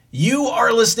You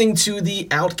are listening to The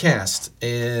Outcast,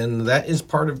 and that is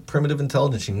part of Primitive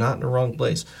Intelligence. You're not in the wrong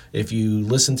place. If you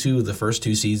listen to the first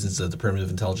two seasons of the Primitive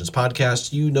Intelligence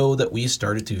podcast, you know that we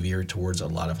started to veer towards a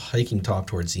lot of hiking talk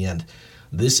towards the end.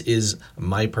 This is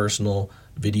my personal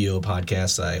video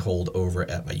podcast I hold over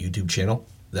at my YouTube channel.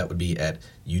 That would be at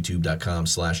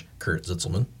youtube.com/Kurt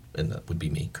Zitzelman, and that would be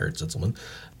me, Kurt Zitzelman.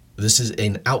 This is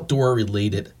an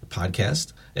outdoor-related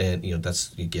podcast, and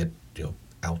that's you get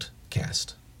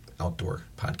outcast. Outdoor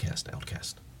podcast,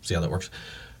 Outcast. See how that works?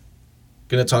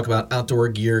 Going to talk about outdoor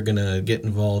gear, going to get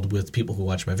involved with people who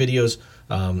watch my videos.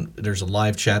 There's a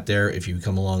live chat there if you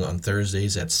come along on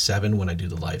Thursdays at 7 when I do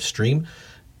the live stream.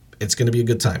 It's going to be a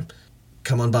good time.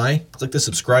 Come on by, click the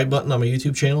subscribe button on my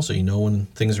YouTube channel so you know when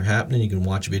things are happening. You can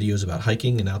watch videos about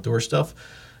hiking and outdoor stuff.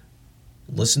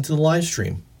 Listen to the live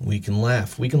stream. We can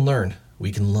laugh, we can learn,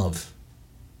 we can love.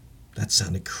 That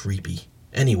sounded creepy.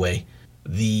 Anyway,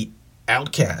 the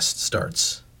Outcast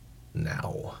starts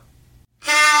now.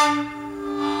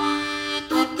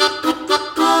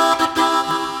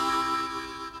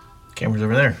 Camera's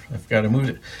over there. I forgot I moved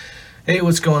it. Hey,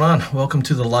 what's going on? Welcome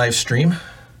to the live stream.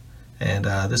 And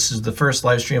this is the first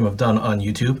live stream I've done on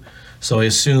YouTube. So I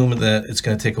assume that it's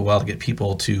going to take a while to get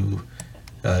people to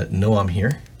know I'm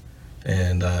here.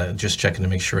 And just checking to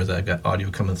make sure that I've got audio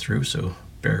coming through. So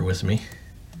bear with me.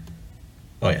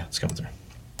 Oh yeah, it's coming through.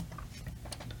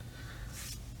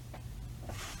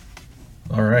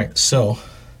 All right, so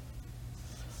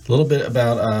a little bit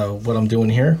about what I'm doing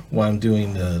here, why I'm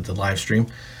doing the live stream,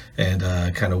 and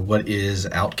kind of what is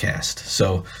Outcast.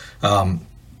 So a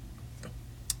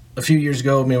few years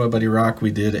ago, me and my buddy Rock, we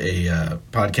did a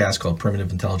podcast called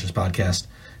Primitive Intelligence Podcast,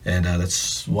 and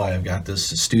that's why I've got this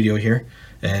studio here,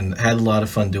 and had a lot of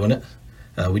fun doing it.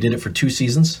 We did it for 2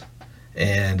 seasons,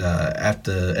 and at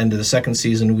the end of the second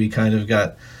season, we kind of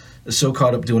got so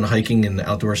caught up doing hiking and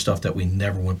outdoor stuff that we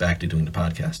never went back to doing the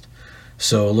podcast.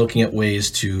 So looking at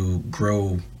ways to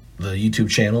grow the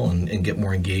YouTube channel and get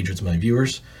more engaged with my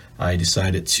viewers, I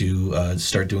decided to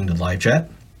start doing the live chat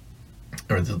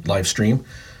or the live stream.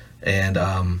 And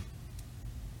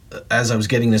as I was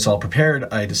getting this all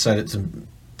prepared, I decided to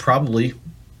probably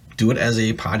do it as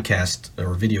a podcast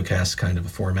or video cast kind of a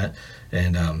format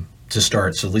and to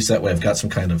start. So at least that way I've got some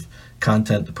kind of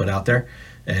content to put out there.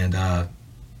 And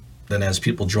then as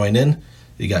people join in,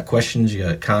 you got questions, you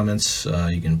got comments,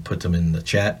 you can put them in the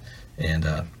chat, and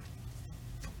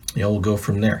we'll go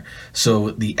from there. So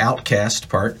the Outcast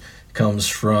part comes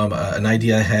from an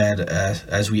idea I had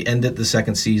as we ended the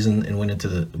second season and we're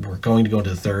going to go into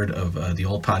the third of the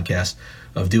old podcast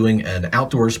of doing an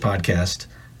outdoors podcast,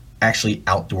 actually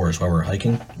outdoors while we're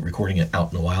hiking, recording it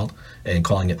out in the wild, and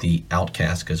calling it the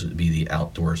Outcast because it would be the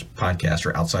outdoors podcast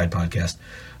or outside podcast.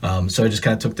 So I just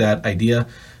kind of took that idea,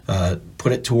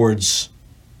 put it towards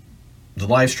the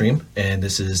live stream, and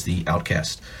this is the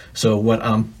Outcast. So what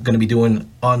I'm going to be doing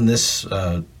on this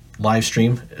live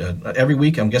stream every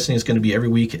week, I'm guessing it's going to be every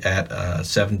week at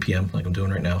 7 p.m. like I'm doing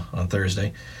right now on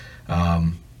Thursday.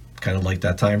 Kind of like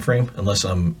that time frame, unless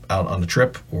I'm out on a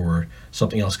trip or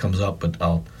something else comes up, but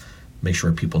I'll make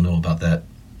sure people know about that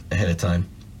ahead of time.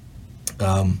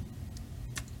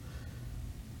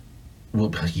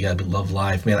 Well, you gotta love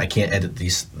live, man. I can't edit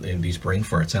these brain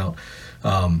farts out.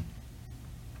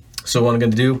 So what I'm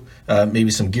going to do, maybe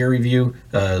some gear review,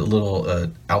 a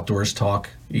little outdoors talk,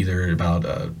 either about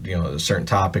a certain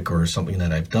topic or something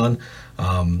that I've done.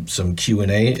 Some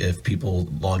Q&A if people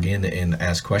log in and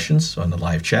ask questions on the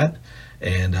live chat,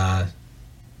 and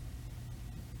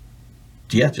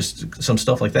just some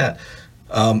stuff like that.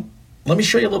 Let me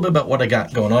show you a little bit about what I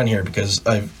got going on here, because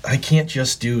I can't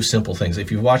just do simple things.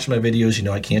 If you've watched my videos,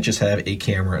 I can't just have a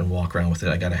camera and walk around with it.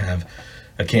 I got to have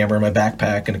a camera in my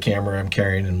backpack and a camera I'm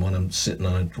carrying and one I'm sitting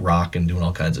on a rock and doing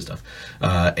all kinds of stuff.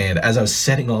 And as I was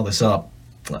setting all this up,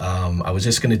 I was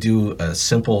just going to do a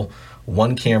simple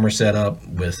one camera setup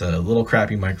with a little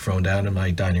crappy microphone down in my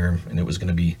dining room, and it was going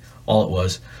to be all it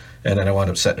was. And then I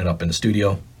wound up setting it up in the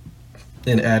studio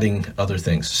and adding other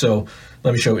things. So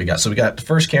let me show you what we got. So we got the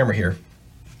first camera here,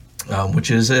 which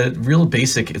is a real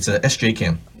basic. It's a SJ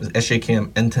Cam, SJ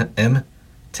Cam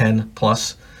M10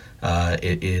 Plus.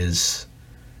 It is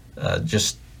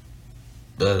just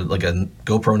like a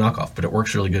GoPro knockoff, but it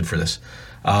works really good for this.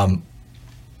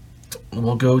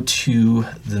 We'll go to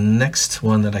the next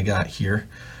one that I got here,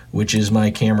 which is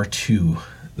my Camera 2.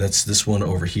 That's this one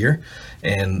over here.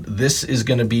 And this is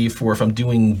going to be for if I'm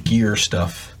doing gear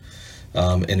stuff,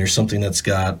 and there's something that's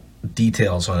got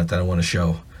details on it that I want to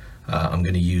show, I'm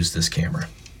going to use this camera.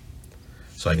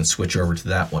 So I can switch over to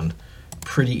that one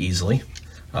pretty easily.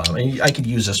 And I could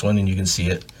use this one and you can see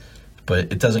it,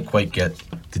 but it doesn't quite get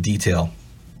the detail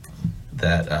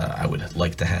that I would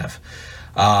like to have.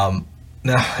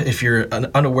 Now, if you're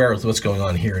unaware of what's going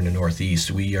on here in the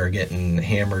Northeast, we are getting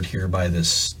hammered here by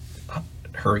this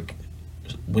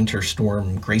winter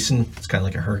storm Grayson. It's kind of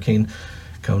like a hurricane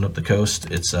coming up the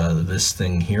coast. It's this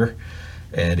thing here,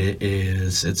 and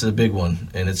it's a big one,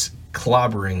 and it's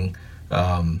clobbering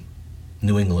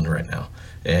New England right now.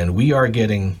 And we are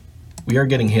getting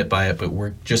hit by it, but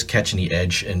we're just catching the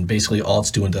edge, and basically all it's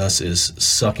doing to us is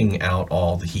sucking out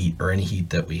all the heat, or any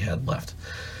heat that we had left.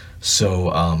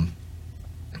 So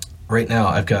right now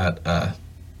I've got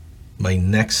my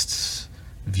next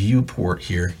viewport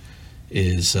here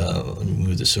is let me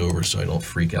move this over so I don't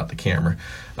freak out the camera,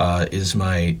 is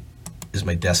my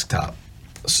desktop.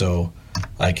 So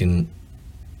I can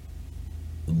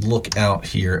look out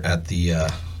here at the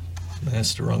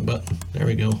that's the wrong button. There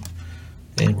we go.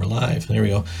 And we're live. There we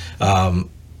go.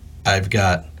 I've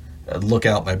got a look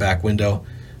out my back window.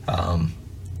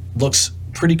 Looks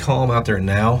pretty calm out there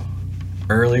now.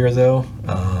 Earlier though,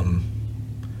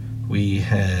 we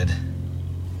had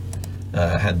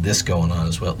this going on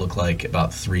is what it looked like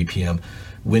about 3 p.m.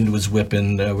 Wind was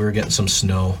whipping. We were getting some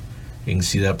snow. You can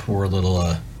see that poor little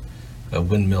a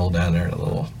windmill down there, a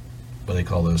little, what do they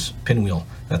call those, pinwheel.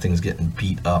 That thing's getting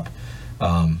beat up.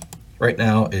 Right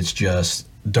now it's just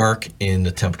dark and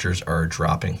the temperatures are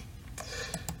dropping.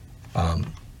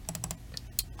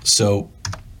 So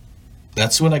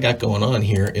that's what I got going on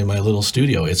here in my little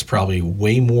studio. It's probably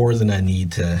way more than I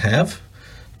need to have,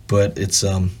 but it's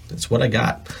what I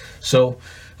got. So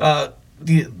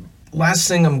the last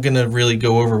thing I'm gonna really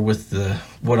go over with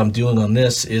what I'm doing on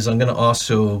this is I'm gonna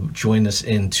also join this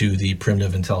into the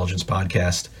Primitive Intelligence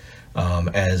podcast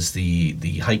as the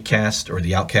Hikecast or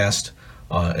the Outcast,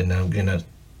 and I'm gonna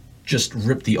just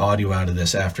rip the audio out of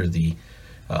this after the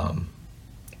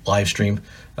live stream.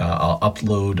 I'll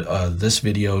upload this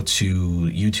video to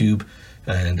YouTube,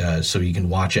 and so you can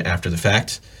watch it after the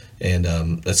fact, and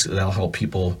that'll help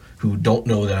people who don't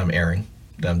know that I'm airing,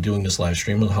 that I'm doing this live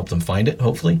stream. It'll help them find it,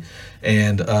 hopefully.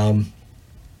 And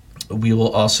we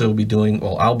will also be doing,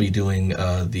 well, I'll be doing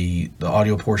the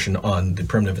audio portion on the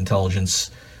Primitive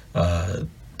Intelligence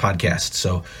podcast.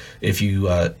 So if you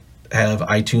have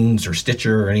iTunes or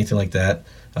Stitcher or anything like that,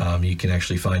 you can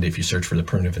actually find it if you search for the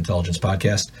Primitive Intelligence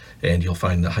podcast, and you'll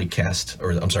find the Hikecast,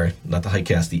 or I'm sorry, not the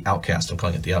Hikecast, the Outcast. I'm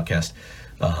calling it the Outcast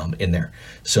in there.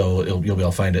 So you'll be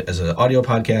able to find it as an audio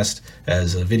podcast,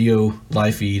 as a video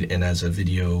live feed, and as a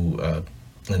video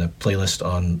in a playlist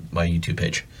on my YouTube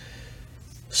page.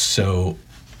 So,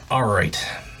 all right,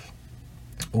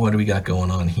 what do we got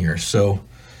going on here? So,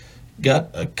 got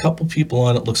a couple people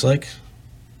on, it looks like.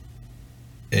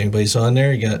 Anybody's on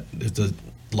there? You got, if the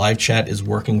live chat is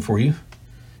working for you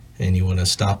and you want to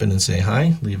stop in and say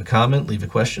hi, leave a comment, leave a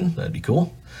question, that'd be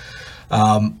cool.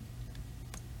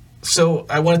 So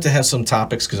I wanted to have some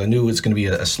topics because I knew it's going to be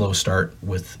a slow start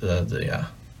with the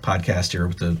podcast here,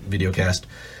 with the video cast.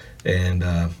 And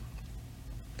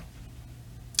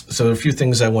so a few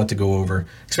things I want to go over,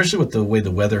 especially with the way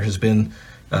the weather has been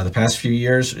the past few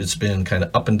years. It's been kind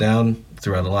of up and down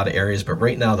throughout a lot of areas, but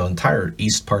right now the entire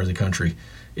east part of the country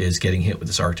is getting hit with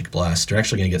this Arctic blast. They're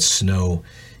actually going to get snow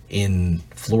in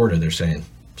Florida, they're saying.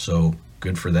 So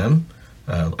good for them.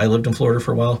 I lived in Florida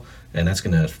for a while, and that's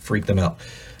going to freak them out.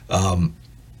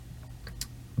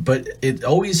 But you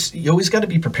always got to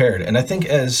be prepared. And I think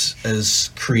as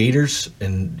creators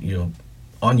and,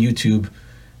 on YouTube,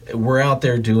 we're out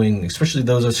there doing, especially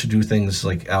those of us who do things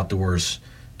like outdoors,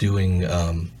 doing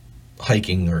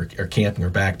hiking or camping or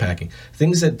backpacking,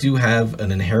 things that do have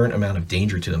an inherent amount of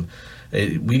danger to them.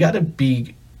 We got to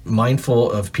be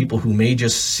mindful of people who may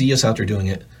just see us out there doing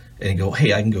it and go,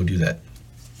 hey, I can go do that.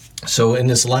 So in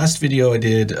this last video I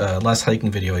did, last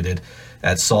hiking video I did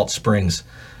at Salt Springs,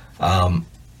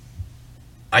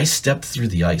 I stepped through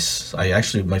the ice.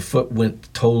 My foot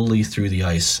went totally through the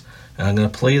ice. And I'm going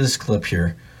to play this clip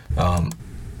here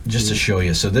just to show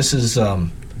you. So this is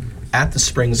at the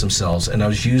springs themselves, and I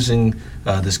was using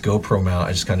this GoPro mount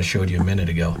I just kind of showed you a minute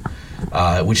ago,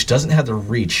 which doesn't have the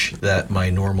reach that my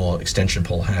normal extension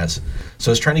pole has.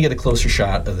 So I was trying to get a closer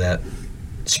shot of that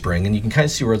spring, and you can kind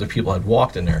of see where other people had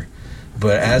walked in there.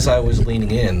 But as I was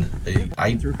leaning in,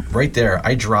 right there,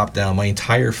 I dropped down. My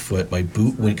entire foot, my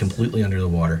boot went completely under the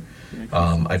water.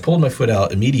 I pulled my foot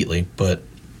out immediately, but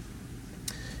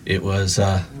it was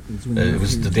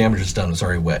the damage was done. It was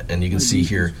already wet, and you can see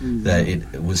here that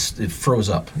it froze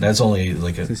up. That's only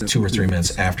like 2 or 3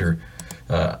 minutes after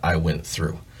I went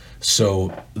through.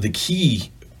 So the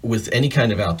key with any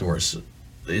kind of outdoors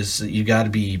is you got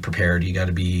to be prepared. You got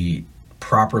to be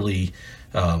properly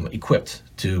equipped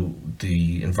to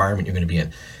the environment you're going to be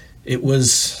in. It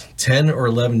was 10 or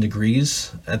 11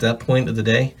 degrees at that point of the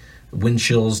day, wind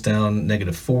chills down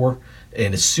 -4,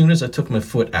 and as soon as I took my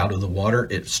foot out of the water,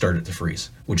 it started to freeze,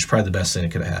 which is probably the best thing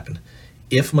that could have happened.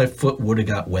 If my foot would have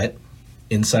got wet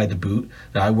inside the boot,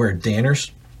 now I wear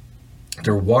Danners.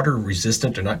 They're water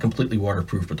resistant. They're not completely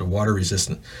waterproof, but they're water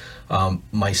resistant.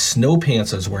 My snow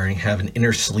pants I was wearing have an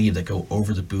inner sleeve that go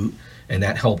over the boot, and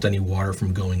that helped any water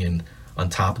from going in on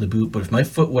top of the boot. But if my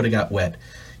foot would have got wet,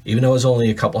 even though it was only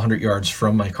a couple hundred yards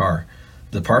from my car,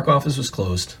 the park office was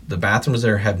closed, the bathrooms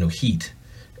there have no heat,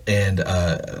 and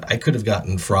I could have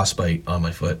gotten frostbite on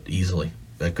my foot easily.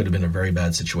 That could have been a very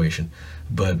bad situation.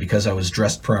 But because I was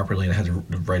dressed properly and I had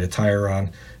the right attire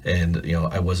on, and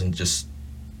I wasn't just,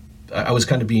 I was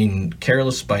kind of being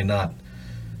careless by not,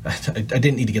 I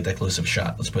didn't need to get that close of a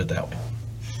shot, let's put it that way.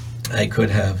 I could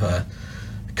have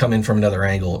come in from another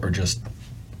angle or just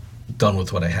done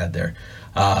with what I had there.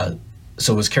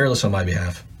 So it was careless on my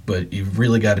behalf, but you've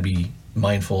really got to be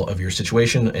mindful of your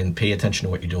situation and pay attention to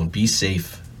what you're doing. Be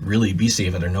safe, really be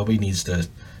safe out there. Nobody needs to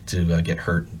get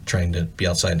hurt trying to be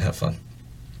outside and have fun.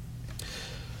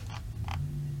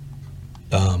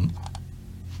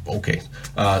 Okay,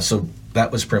 so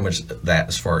that was pretty much that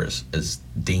as far as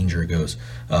danger goes.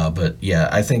 But yeah,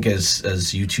 I think as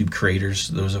YouTube creators,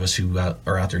 those of us who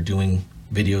are out there doing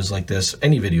videos like this,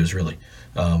 any videos really,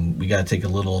 we got to take a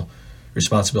little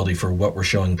responsibility for what we're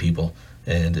showing people.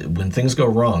 And when things go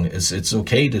wrong, it's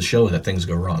okay to show that things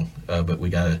go wrong, but we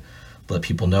got to let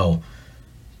people know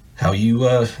how you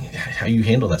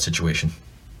handle that situation.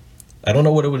 I don't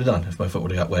know what it would have done if my foot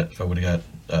would have got wet. If I would have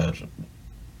got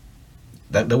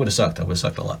that would have sucked. That would have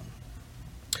sucked a lot.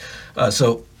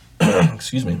 So,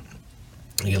 excuse me.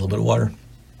 I get a little bit of water.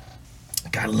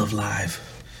 Gotta love live.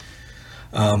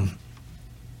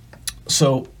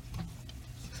 So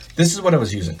this is what I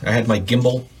was using. I had my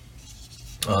gimbal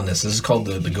on this. This is called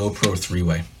the GoPro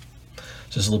 3-way. So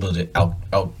just a little bit of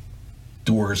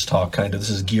outdoors talk kind of. This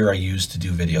is gear I use to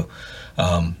do video.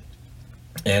 And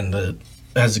it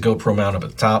has the GoPro mount up at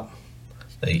the top.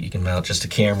 You can mount just a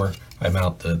camera. I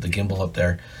mount the gimbal up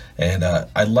there. And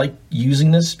I like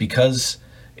using this because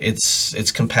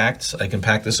it's compact. I can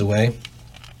pack this away.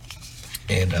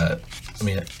 And I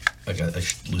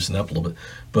should loosen up a little bit.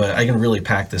 But I can really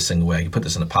pack this thing away. I can put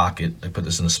this in a pocket. I put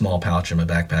this in a small pouch in my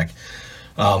backpack.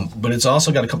 But it's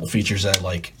also got a couple features that I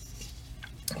like,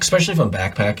 especially if I'm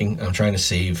backpacking and I'm trying to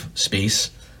save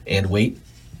space and weight.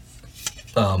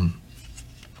 Down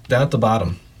at the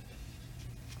bottom,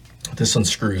 this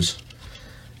unscrews,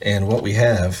 and what we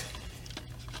have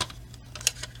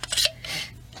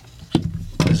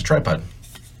is a tripod.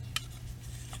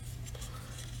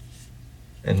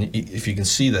 And if you can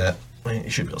see that, you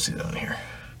should be able to see that on here.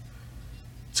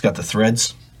 It's got the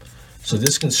threads. So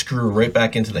this can screw right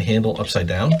back into the handle upside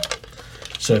down.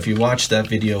 So if you watch that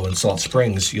video in Salt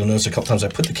Springs, you'll notice a couple times I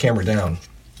put the camera down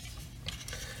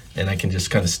and I can just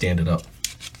kind of stand it up.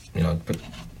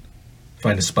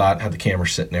 Find a spot, have the camera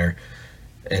sitting there,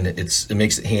 and it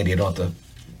makes it handy. I don't have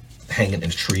to hang it in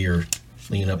a tree or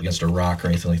lean up against a rock or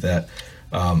anything like that.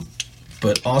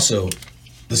 But also,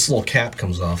 this little cap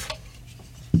comes off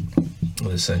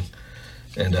with this thing,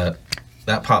 and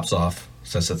that pops off.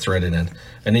 So that's the threaded end.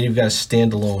 And then you've got a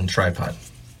standalone tripod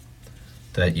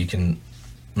that you can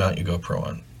mount your GoPro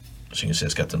on. So you can see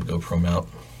it's got the GoPro mount,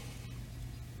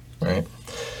 right?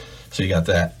 So you got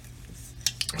that.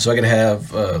 So I can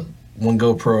have one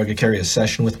GoPro. I could carry a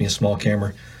Session with me, a small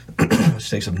camera, which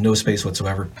takes up no space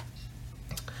whatsoever.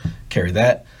 Carry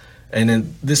that. And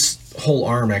then this whole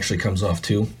arm actually comes off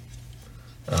too.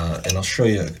 And I'll show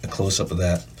you a close-up of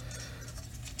that.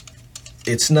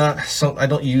 It's not, I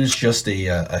don't use just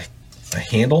a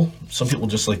handle. Some people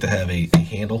just like to have a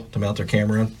handle to mount their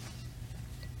camera on.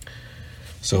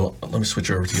 So let me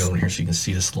switch over to the other one here so you can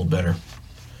see this a little better.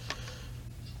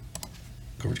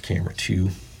 Go over to camera 2.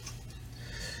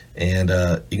 And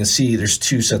you can see there's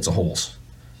 2 sets of holes.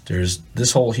 There's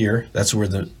this hole here. That's where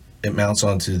it mounts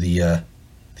onto the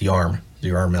arm.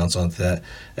 The arm mounts onto that.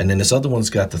 And then this other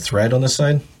one's got the thread on this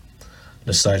side.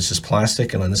 This side is just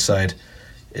plastic, and on this side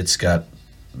it's got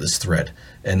this thread.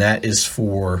 And that is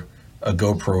for a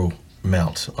GoPro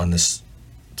mount on this,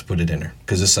 to put it in there,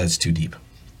 because this side's too deep.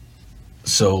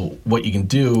 So what you can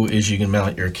do is you can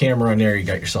mount your camera on there. You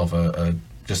got yourself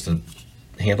just a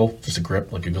handle, just a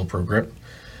grip, like a GoPro grip.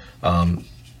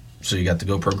 So you got the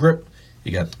GoPro grip,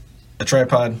 you got a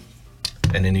tripod,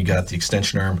 and then you got the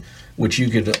extension arm, which you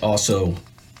could also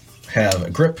have a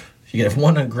grip. You can have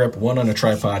one on a grip, one on a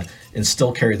tripod, and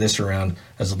still carry this around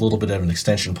as a little bit of an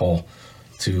extension pole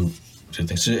to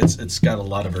things. So it's got a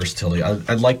lot of versatility.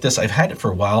 I like this. I've had it for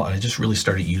a while, and I just really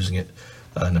started using it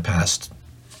in the past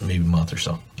maybe a month or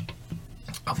so.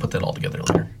 I'll put that all together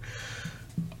later.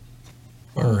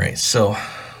 All right, so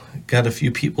got a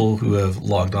few people who have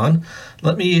logged on.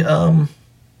 Let me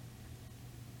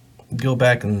go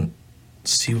back and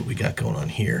see what we got going on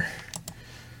here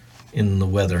in the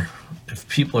weather. If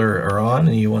people are on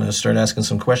and you want to start asking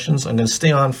some questions, I'm going to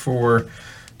stay on for, what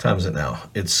time is it now?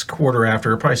 It's quarter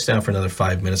after. I'll probably stay on for another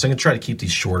 5 minutes. I'm going to try to keep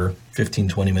these shorter, 15,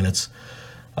 20 minutes.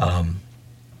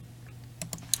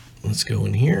 Let's go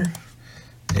in here.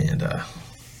 And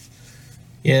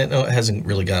yeah, no, it hasn't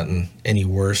really gotten any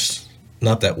worse.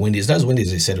 Not that windy. It's not as windy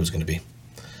as they said it was going to be.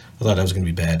 I thought that was going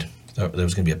to be bad. I thought there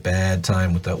was going to be a bad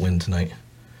time with that wind tonight.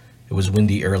 It was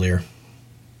windy earlier.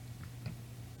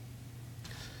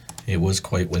 It was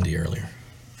quite windy earlier.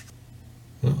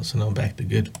 Well, so now I'm back to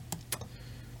good.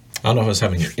 I don't know if I was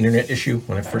having an internet issue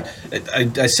when I first...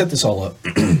 I set this all up.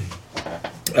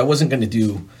 I wasn't going to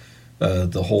do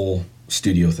the whole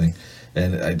studio thing.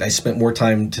 And I spent more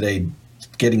time today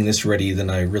getting this ready than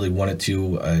I really wanted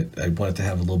to. I wanted to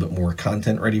have a little bit more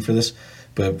content ready for this.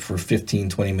 But for 15,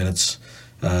 20 minutes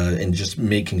and just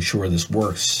making sure this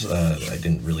works, I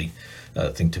didn't really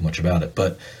think too much about it.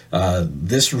 But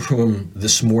this room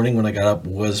this morning when I got up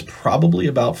was probably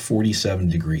about 47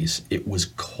 degrees. It was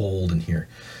cold in here.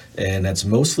 And that's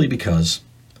mostly because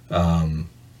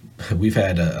we've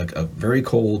had a very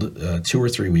cold 2 or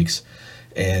 3 weeks.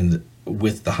 And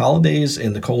with the holidays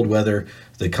and the cold weather,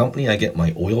 the company I get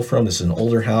my oil from, this is an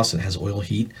older house and has oil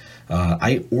heat.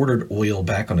 I ordered oil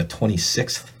back on the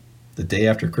 26th, the day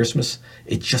after Christmas.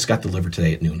 It just got delivered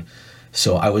today at noon.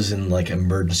 So I was in like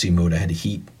emergency mode. I had to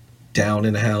heat down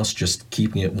in the house, just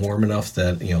keeping it warm enough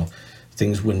that, you know,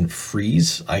 things wouldn't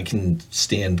freeze. I can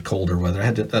stand colder weather. I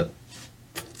had to,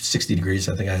 60 degrees,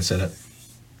 I think I had set it.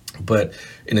 But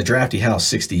in a drafty house,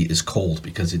 60 is cold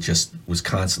because it just was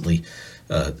constantly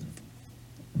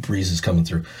breezes coming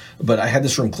through. But I had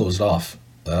this room closed off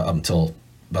up until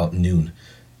about noon.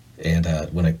 And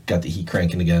when I got the heat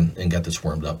cranking again and got this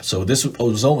warmed up. So this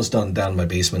was almost done down in my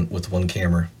basement with one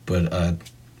camera. But I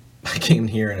came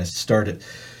here and I started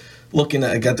looking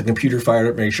at, I got the computer fired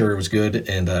up, make sure it was good.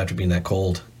 And after being that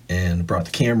cold, and brought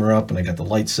the camera up and I got the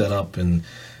light set up. And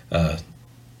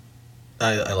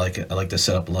I like it. I like this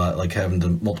setup a lot. I like having the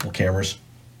multiple cameras.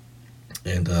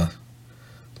 And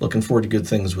looking forward to good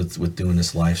things with doing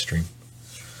this live stream.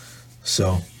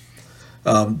 So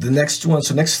the next one,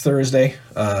 so next Thursday,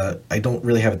 I don't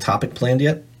really have a topic planned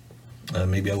yet.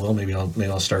 Maybe I will. Maybe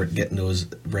I'll start getting those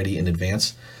ready in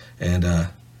advance. And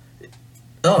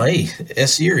oh, hey,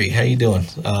 S. Erie, how you doing?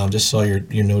 Just saw your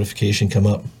notification come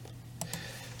up.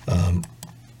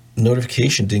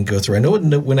 Notification didn't go through. I know it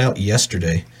went out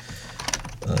yesterday.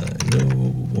 No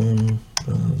one.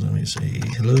 Let me say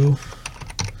hello.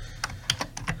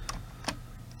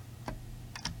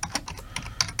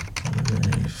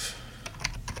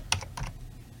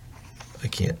 I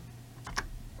can't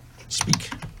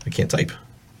speak. I can't type.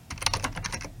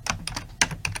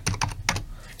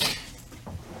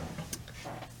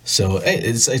 So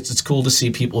it's cool to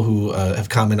see people who have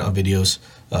commented on videos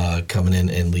coming in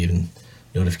and leaving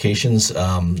notifications.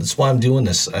 That's why I'm doing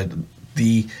this.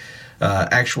 The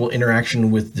actual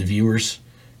interaction with the viewers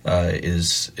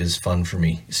is fun for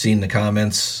me. Seeing the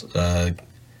comments,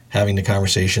 having the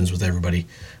conversations with everybody,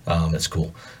 it's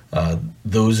cool.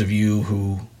 Those of you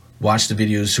who watch the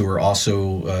videos who are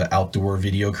also outdoor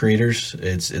video creators,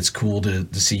 it's cool to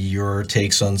see your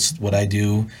takes on what I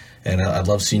do, and I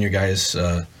love seeing your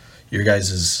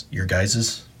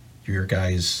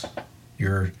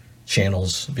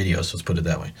channel's videos. Let's put it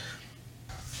that way.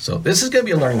 So this is going to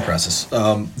be a learning process.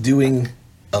 Doing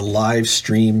a live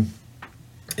stream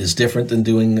is different than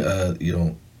doing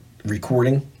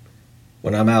recording.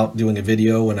 When I'm out doing a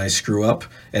video, when I screw up,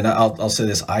 and I'll say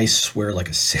this, I swear like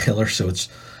a sailor, so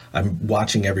I'm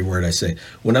watching every word I say.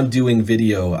 When I'm doing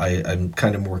video, I'm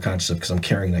kind of more conscious of, because I'm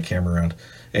carrying that camera around,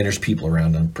 and there's people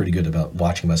around. I'm pretty good about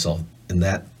watching myself in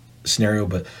that scenario.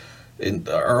 But in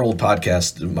our old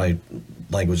podcast, my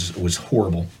language was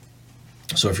horrible.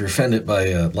 So if you're offended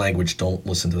by language, don't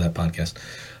listen to that podcast.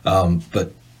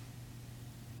 But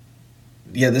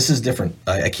yeah, this is different.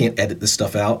 I can't edit this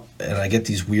stuff out, and I get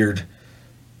these weird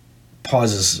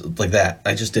pauses like that.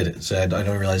 I just did it, so I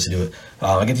don't realize to do it.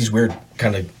 I get these weird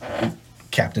kind of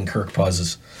Captain Kirk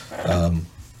pauses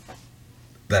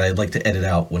that I'd like to edit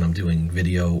out when I'm doing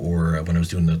video or when I was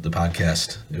doing the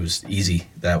podcast. It was easy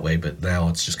that way, but now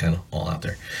it's just kind of all out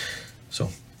there. So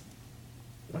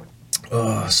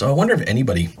I wonder if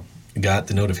anybody got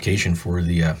the notification for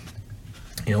the, you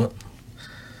know what?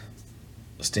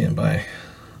 Stand by.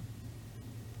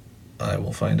 I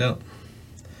will find out.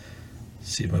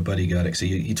 See if my buddy got it. So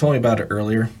he told me about it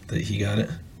earlier that he got it.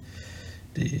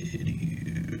 Did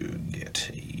you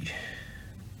get a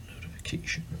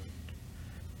notification?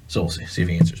 So we'll see if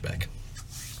he answers back.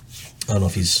 I don't know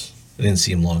if I didn't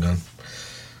see him log on.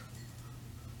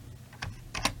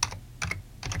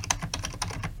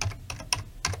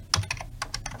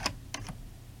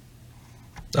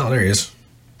 Oh, there he is.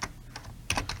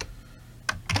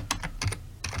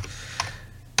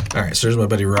 All right, so there's my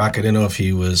buddy Rock. I didn't know if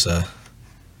he was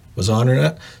on or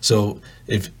not. So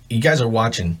if you guys are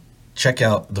watching, check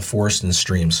out the Forreston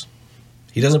streams.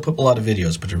 He doesn't put a lot of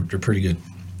videos, but they're pretty good.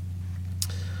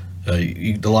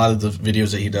 A lot of the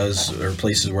videos that he does are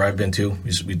places where I've been to.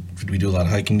 We do a lot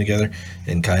of hiking together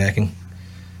and kayaking.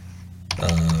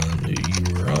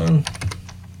 You were on.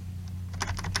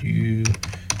 You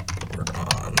were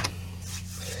on.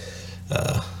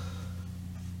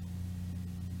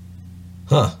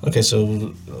 Okay,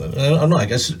 so I don't know. I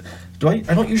guess I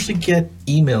don't usually get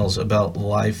emails about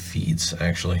live feeds.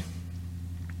 Actually,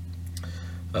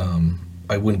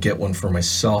 I wouldn't get one for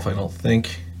myself. I don't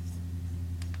think.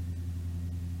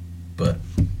 But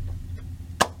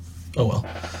oh well.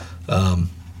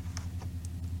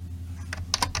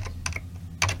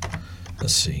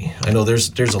 Let's see. I know there's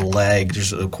a lag.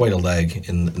 There's quite a lag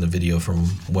in the video from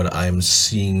what I'm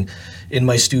seeing in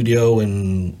my studio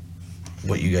and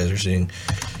what you guys are seeing.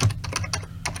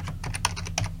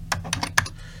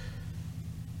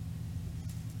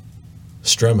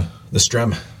 The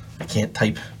Strem. I can't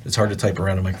type. It's hard to type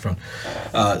around a microphone.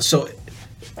 So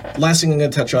last thing I'm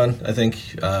going to touch on, I think,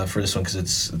 for this one, because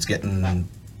it's getting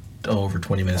over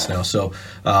 20 minutes now. So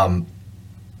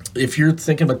if you're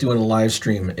thinking about doing a live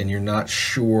stream and you're not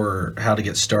sure how to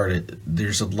get started,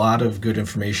 there's a lot of good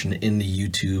information in the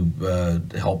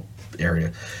YouTube help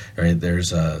area. Right?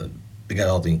 There's they got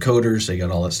all the encoders, they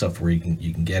got all that stuff where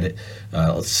you can get it.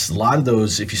 A lot of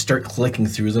those, if you start clicking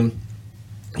through them,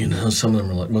 you know, some of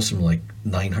them are most of them are like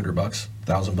 $900,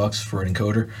 $1,000 for an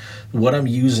encoder. What I'm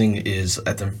using is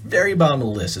at the very bottom of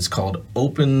the list. It's called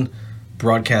Open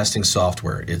Broadcasting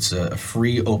Software. It's a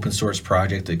free open source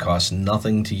project. It costs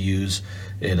nothing to use.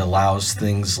 It allows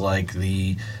things like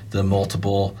the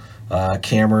multiple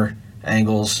camera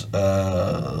angles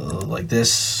like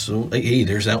this. So, hey,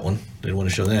 there's that one. Didn't want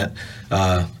to show that.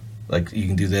 Like you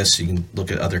can do this. You can look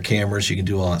at other cameras. You can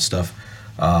do all that stuff.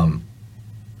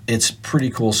 It's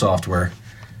pretty cool software,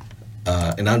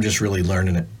 and I'm just really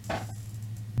learning it.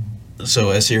 So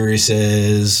S-Erie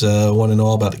says, want to know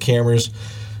all about the cameras,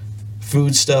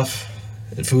 food stuff,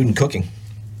 and food and cooking.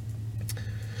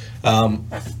 I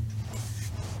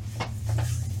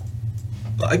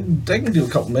can do a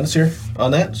couple minutes here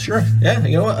on that. Sure. Yeah,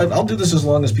 you know what? I'll do this as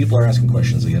long as people are asking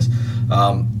questions, I guess.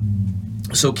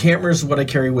 So cameras, what I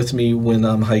carry with me when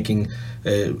I'm hiking,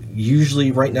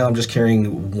 usually right now I'm just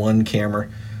carrying one camera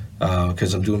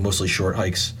because I'm doing mostly short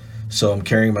hikes. So I'm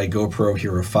carrying my GoPro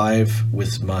Hero 5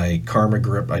 with my Karma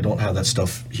grip. I don't have that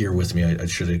stuff here with me. I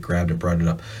should have grabbed it, brought it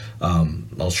up.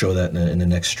 I'll show that in the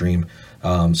next stream.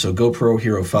 So GoPro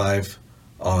Hero 5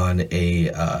 on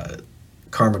a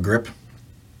Karma grip.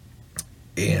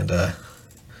 And the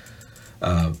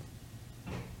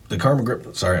Karma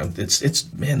grip, sorry,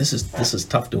 it's man, this is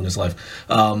tough doing this live.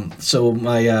 So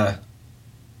my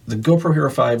the GoPro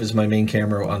Hero 5 is my main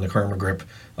camera on the Karma grip,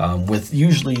 with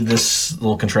usually this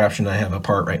little contraption I have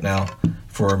apart right now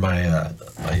for my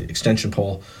my extension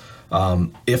pole.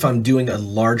 If I'm doing a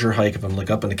larger hike, if I'm like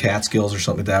up in the Catskills or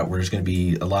something like that, where there's going to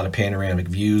be a lot of panoramic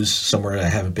views somewhere I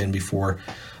haven't been before,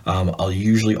 I'll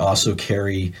usually also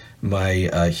carry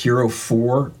my Hero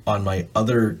 4 on my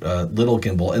other little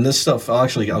gimbal. And this stuff, I'll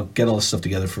get all this stuff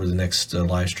together for the next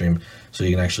live stream so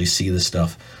you can actually see this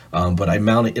stuff. But I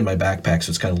mount it in my backpack so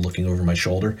it's kind of looking over my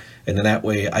shoulder. And then that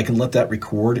way I can let that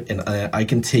record and I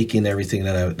can take in everything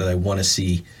that I want to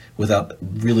see without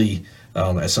really,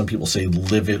 as some people say,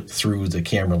 live it through the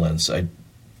camera lens. I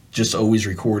just always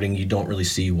recording. You don't really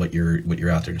see what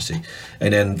you're out there to see.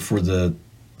 And then for the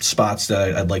spots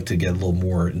that I'd like to get a little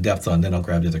more in depth on, then I'll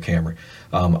grab the other camera.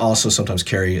 Also sometimes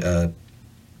carry a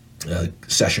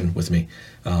session with me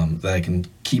that I can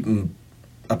keep in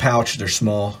a pouch. They're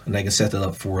small and I can set that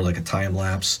up for like a time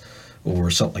lapse or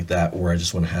something like that, or I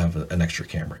just want to have an extra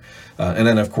camera. And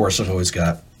then of course I've always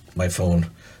got my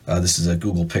phone. This is a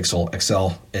Google Pixel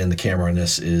XL and the camera on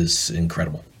this is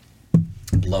incredible.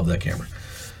 Love that camera.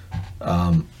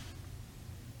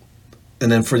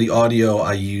 And then for the audio,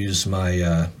 I use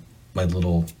my my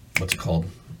little, what's it called?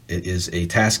 It is a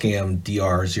Tascam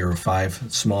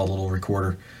DR05, small little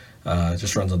recorder. It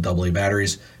just runs on AA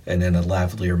batteries, and then a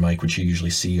lavalier mic, which you usually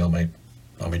see on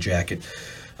my jacket.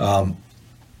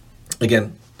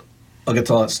 Again, I'll get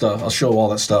to all that stuff. I'll show all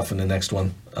that stuff in the next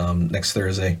one, next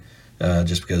Thursday,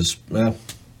 just because, well,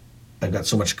 I've got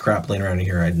so much crap laying around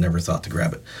here, I'd never thought to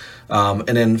grab it.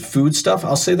 And then food stuff,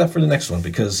 I'll save that for the next one,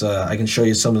 because I can show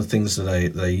you some of the things that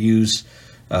I use.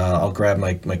 I'll grab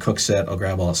my cook set, I'll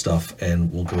grab all that stuff,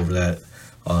 and we'll go over that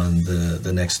on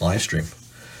the next live stream.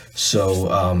 So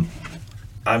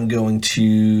I'm going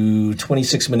to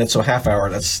 26 minutes, so half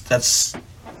hour.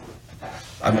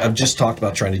 I've just talked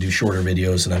about trying to do shorter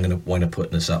videos, and I'm going to wind up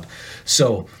putting this up.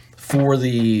 So for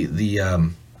the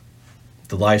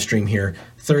live stream here,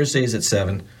 Thursdays at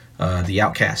 7, the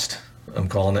Outcast, I'm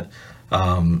calling it.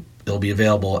 It'll be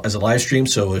available as a live stream,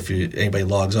 so if anybody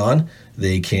logs on,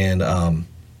 they can,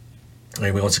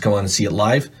 anybody wants to come on and see it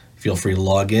live, feel free to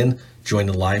log in, join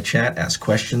the live chat, ask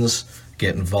questions,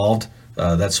 get involved.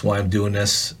 That's why I'm doing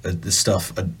this. This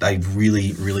stuff, I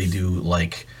really, really do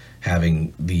like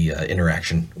having the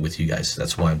interaction with you guys.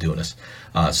 That's why I'm doing this.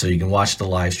 So you can watch the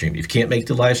live stream. If you can't make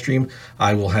the live stream,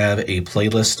 I will have a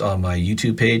playlist on my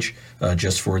YouTube page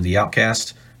just for the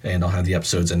Outcast, and I'll have the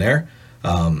episodes in there.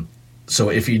 So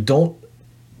if you don't,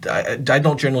 I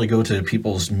don't generally go to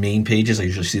people's main pages. I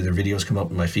usually see their videos come up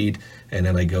in my feed, and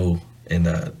then I go and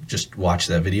just watch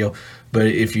that video. But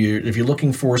if you're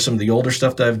looking for some of the older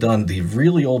stuff that I've done, the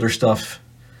really older stuff,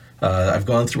 I've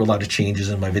gone through a lot of changes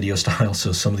in my video style,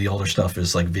 so some of the older stuff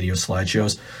is like video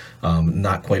slideshows,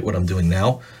 not quite what I'm doing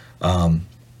now. And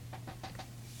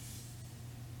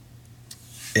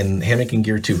hammock and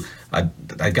gear too. I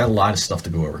got a lot of stuff to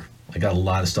go over. I got a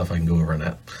lot of stuff I can go over on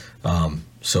that.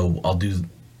 So I'll do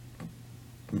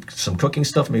some cooking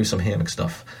stuff, maybe some hammock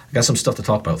stuff. I got some stuff to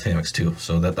talk about with hammocks too,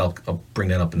 so that I'll bring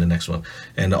that up in the next one.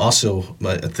 And also,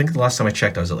 I think the last time I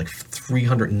checked, I was at like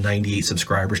 398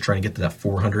 subscribers, trying to get to that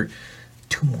 400.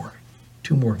 Two more.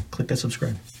 Click that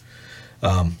subscribe.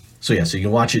 So yeah, so you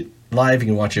can watch it live. You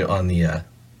can watch it on the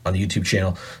YouTube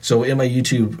channel. So in my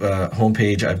YouTube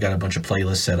homepage, I've got a bunch of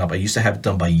playlists set up. I used to have it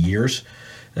done by years.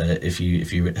 If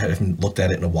you haven't looked at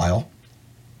it in a while.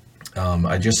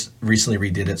 I just recently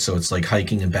redid it, so it's like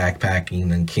hiking and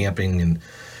backpacking and camping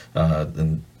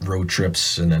and road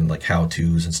trips, and then like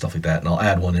how-tos and stuff like that. And I'll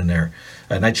add one in there,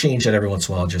 and I change that every once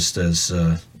in a while just as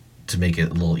to make it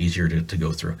a little easier to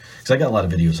go through. Because I got a lot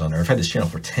of videos on there. I've had this channel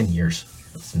for 10 years.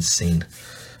 That's insane.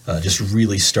 Just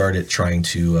really started trying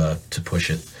to push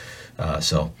it.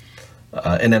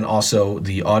 And then also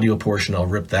the audio portion, I'll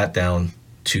rip that down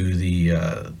to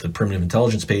the Primitive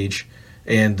Intelligence page.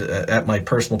 And at my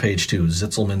personal page too,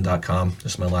 zitzelman.com,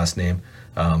 just my last name.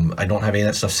 I don't have any of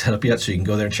that stuff set up yet, so you can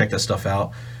go there and check that stuff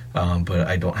out. But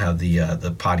I don't have the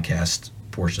podcast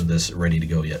portion of this ready to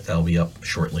go yet. That'll be up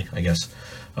shortly, I guess,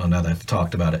 now that I've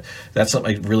talked about it. That's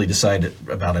something I really decided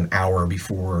about an hour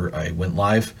before I went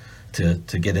live to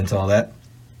get into all that.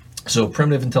 So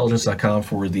primitiveintelligence.com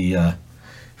for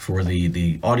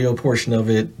the audio portion of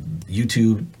it,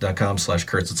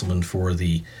 youtube.com/Kurt Zitzelman for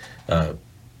the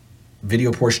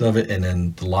video portion of it, and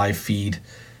then the live feed.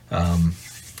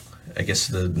 I guess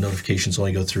the notifications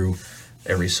only go through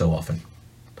every so often.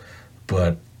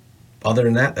 But other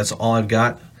than that, that's all I've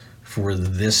got for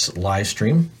this live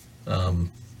stream.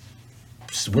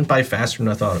 Just went by faster than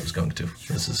I thought it was going to.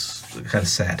 This is kind of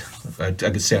sad. I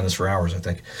could stay on this for hours, I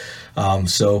think.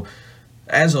 So,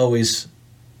 as always,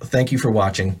 thank you for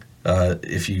watching.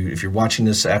 If you're watching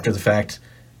this after the fact,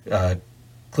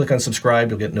 click on subscribe.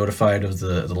 You'll get notified of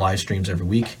the live streams every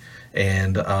week.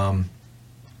 And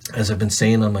as I've been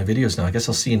saying on my videos now, I guess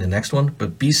I'll see you in the next one.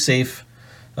 But be safe.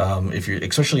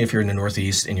 Especially if you're in the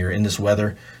Northeast and you're in this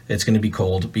weather, it's going to be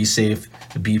cold. Be safe,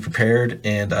 be prepared,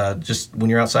 and just when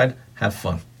you're outside, have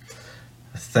fun.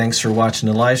 Thanks for watching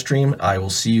the live stream. I will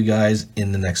see you guys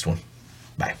in the next one.